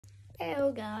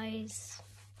Hello guys,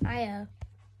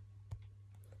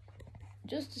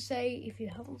 just to say, if you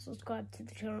haven't subscribed to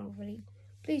the channel already,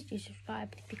 please do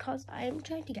subscribe, because I am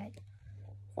trying to get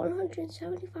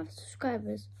 175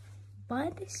 subscribers by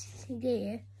this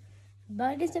year,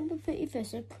 by December 31st.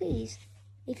 So please,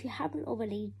 if you haven't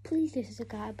already, please do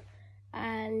subscribe,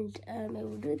 and it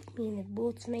would really mean the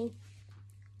world to me.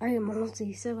 I am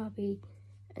honestly so happy,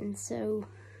 and so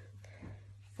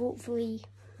hopefully,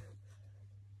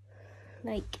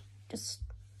 just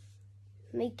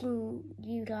making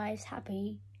you guys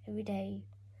happy every day.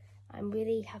 I'm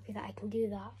really happy that I can do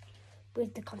that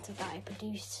with the content that I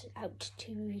produce out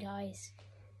to you guys.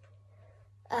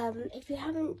 If you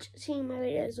haven't seen my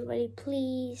videos already,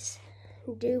 please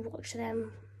do watch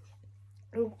them,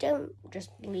 and don't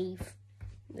just leave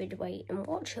midway and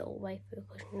watch it all the way through,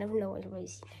 because you never know what you're going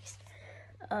to see next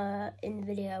in the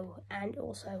video. And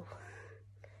also,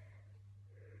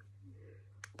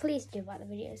 please do like the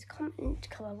videos, comment,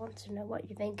 because I want to know what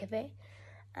you think of it.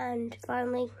 And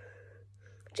finally,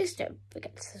 just don't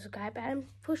forget to subscribe and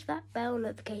push that bell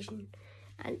notification.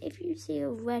 And if you see a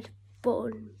red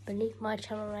button beneath my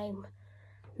channel name,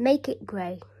 make it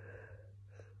grey.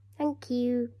 Thank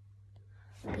you.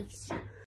 Peace.